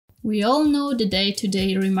We all know the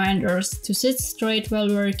day-to-day reminders to sit straight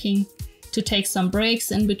while working, to take some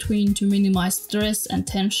breaks in between to minimize stress and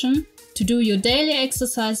tension, to do your daily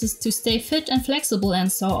exercises to stay fit and flexible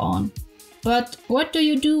and so on. But what do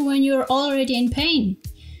you do when you're already in pain?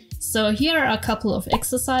 So here are a couple of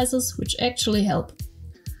exercises which actually help.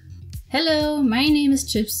 Hello, my name is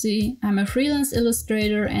Chipsy. I'm a freelance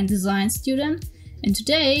illustrator and design student, and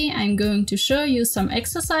today I'm going to show you some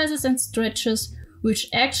exercises and stretches which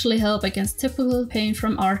actually help against typical pain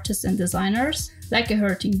from artists and designers, like a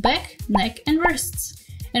hurting back, neck and wrists.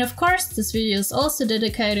 And of course, this video is also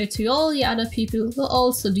dedicated to all the other people who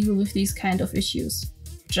also deal with these kind of issues.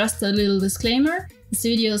 Just a little disclaimer, this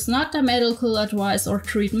video is not a medical advice or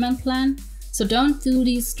treatment plan, so don't do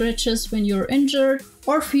these stretches when you're injured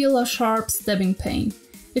or feel a sharp stabbing pain.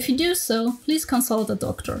 If you do so, please consult a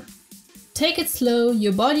doctor. Take it slow,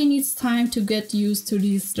 your body needs time to get used to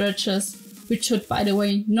these stretches, which should, by the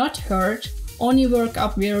way, not hurt, only work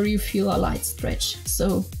up where you feel a light stretch.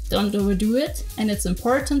 So don't overdo it, and it's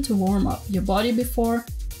important to warm up your body before,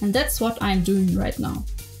 and that's what I'm doing right now.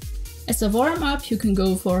 As a warm-up, you can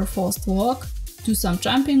go for a fast walk, do some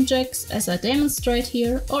jumping jacks as I demonstrate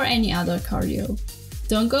here, or any other cardio.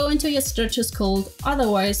 Don't go into your stretches cold,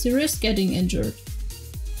 otherwise you risk getting injured.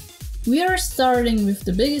 We are starting with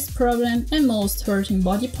the biggest problem and most hurting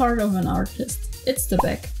body part of an artist. It's the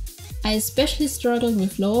back. I especially struggled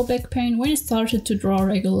with lower back pain when I started to draw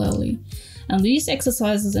regularly, and these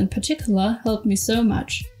exercises in particular helped me so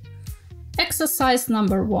much. Exercise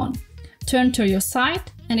number 1. Turn to your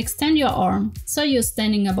side and extend your arm, so you're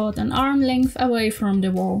standing about an arm length away from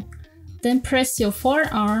the wall. Then press your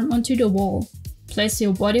forearm onto the wall. Place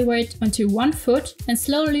your body weight onto one foot and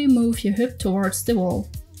slowly move your hip towards the wall.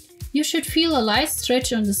 You should feel a light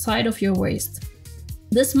stretch on the side of your waist.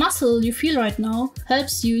 This muscle you feel right now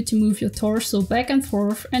helps you to move your torso back and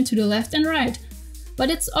forth and to the left and right, but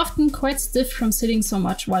it's often quite stiff from sitting so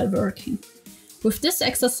much while working. With this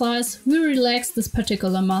exercise, we relax this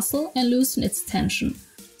particular muscle and loosen its tension,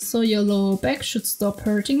 so your lower back should stop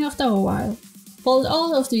hurting after a while. Hold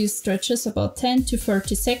all of these stretches about 10 to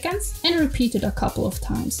 30 seconds and repeat it a couple of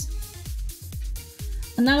times.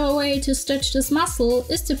 Another way to stretch this muscle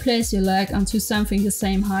is to place your leg onto something the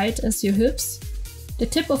same height as your hips. The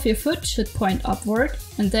tip of your foot should point upward,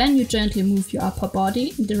 and then you gently move your upper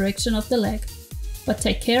body in the direction of the leg. But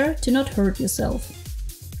take care to not hurt yourself.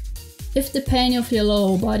 If the pain of your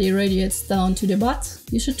lower body radiates down to the butt,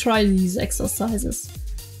 you should try these exercises.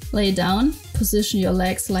 Lay down, position your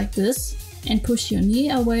legs like this, and push your knee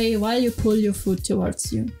away while you pull your foot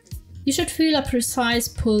towards you. You should feel a precise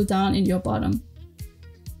pull down in your bottom.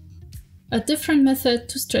 A different method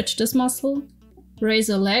to stretch this muscle: raise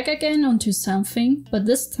a leg again onto something, but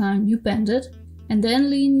this time you bend it, and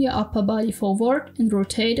then lean your upper body forward and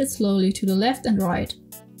rotate it slowly to the left and right.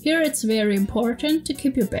 Here it's very important to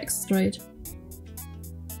keep your back straight.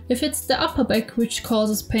 If it's the upper back which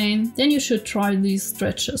causes pain, then you should try these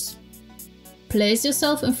stretches. Place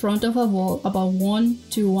yourself in front of a wall about 1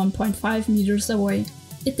 to 1.5 meters away.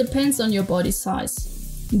 It depends on your body size.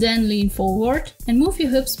 Then lean forward and move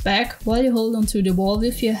your hips back while you hold onto the wall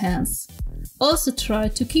with your hands. Also try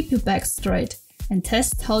to keep your back straight and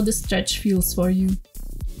test how the stretch feels for you.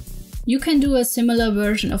 You can do a similar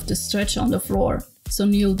version of the stretch on the floor. So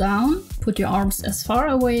kneel down, put your arms as far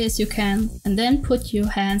away as you can, and then put your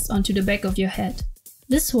hands onto the back of your head.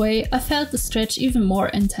 This way I felt the stretch even more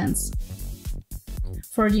intense.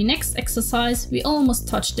 For the next exercise, we almost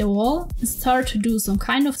touch the wall and start to do some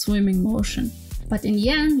kind of swimming motion. But in the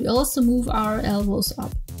end, we also move our elbows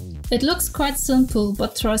up. It looks quite simple,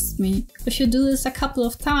 but trust me, if you do this a couple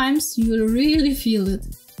of times, you will really feel it.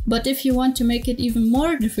 But if you want to make it even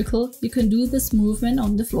more difficult, you can do this movement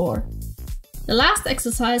on the floor. The last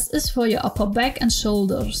exercise is for your upper back and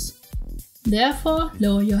shoulders. Therefore,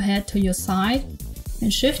 lower your head to your side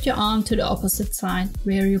and shift your arm to the opposite side,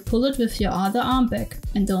 where you pull it with your other arm back.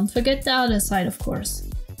 And don't forget the other side, of course.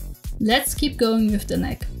 Let's keep going with the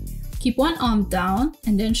neck. Keep one arm down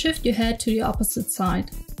and then shift your head to the opposite side.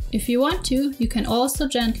 If you want to, you can also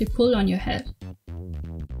gently pull on your head.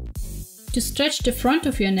 To stretch the front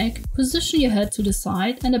of your neck, position your head to the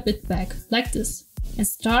side and a bit back, like this. And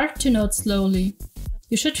start to nod slowly.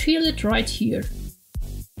 You should feel it right here.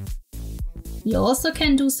 You also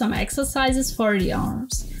can do some exercises for the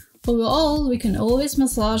arms. Overall, we can always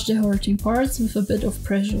massage the hurting parts with a bit of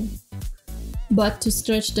pressure. But to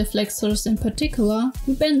stretch the flexors in particular,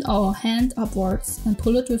 we bend our hand upwards and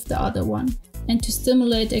pull it with the other one. And to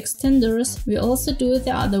stimulate the extenders, we also do it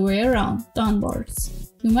the other way around, downwards.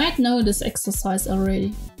 You might know this exercise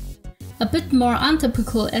already. A bit more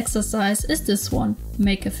untypical exercise is this one.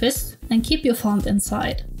 Make a fist and keep your thumb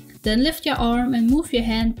inside. Then lift your arm and move your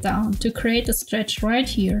hand down to create a stretch right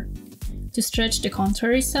here. To stretch the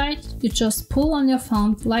contrary side, you just pull on your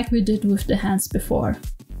thumb like we did with the hands before.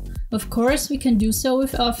 Of course, we can do so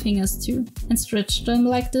with our fingers too, and stretch them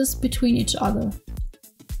like this between each other.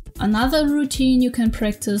 Another routine you can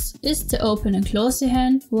practice is to open and close your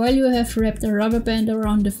hand while you have wrapped a rubber band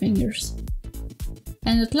around the fingers.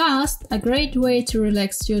 And at last, a great way to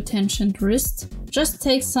relax your tensioned wrist. Just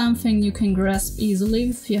take something you can grasp easily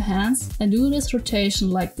with your hands and do this rotation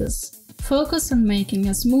like this. Focus on making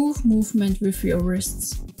a smooth movement with your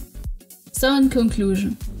wrists. So in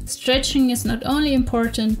conclusion, stretching is not only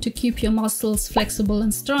important to keep your muscles flexible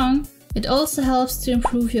and strong, it also helps to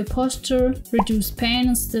improve your posture, reduce pain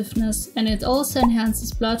and stiffness, and it also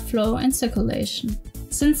enhances blood flow and circulation.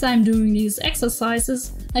 Since I'm doing these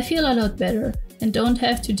exercises, I feel a lot better and don't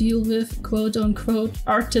have to deal with quote-unquote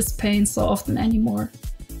artist pain so often anymore.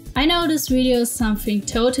 I know this video is something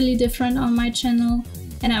totally different on my channel,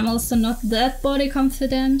 and I'm also not that body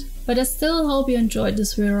confident, but I still hope you enjoyed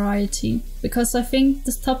this variety, because I think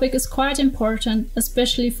this topic is quite important,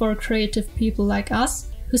 especially for creative people like us,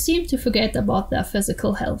 who seem to forget about their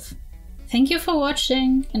physical health. Thank you for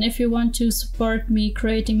watching, and if you want to support me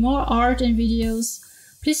creating more art and videos,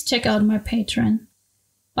 please check out my Patreon.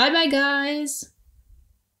 Bye bye guys!